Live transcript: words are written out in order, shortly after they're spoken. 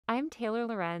I'm Taylor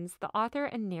Lorenz, the author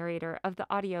and narrator of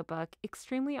the audiobook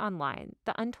Extremely Online,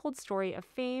 the untold story of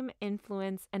fame,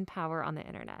 influence, and power on the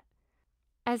internet.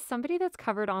 As somebody that's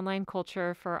covered online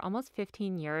culture for almost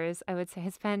 15 years, I would say I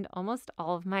spend almost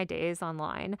all of my days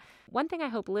online. One thing I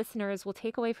hope listeners will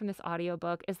take away from this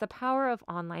audiobook is the power of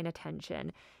online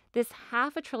attention. This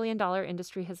 $500 billion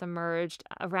industry has emerged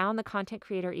around the content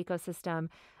creator ecosystem,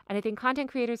 and I think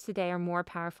content creators today are more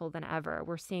powerful than ever.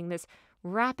 We're seeing this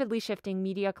rapidly shifting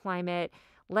media climate.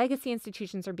 Legacy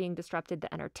institutions are being disrupted.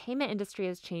 The entertainment industry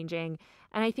is changing.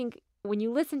 And I think when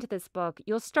you listen to this book,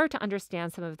 you'll start to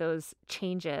understand some of those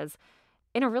changes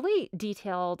in a really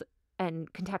detailed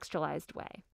and contextualized way.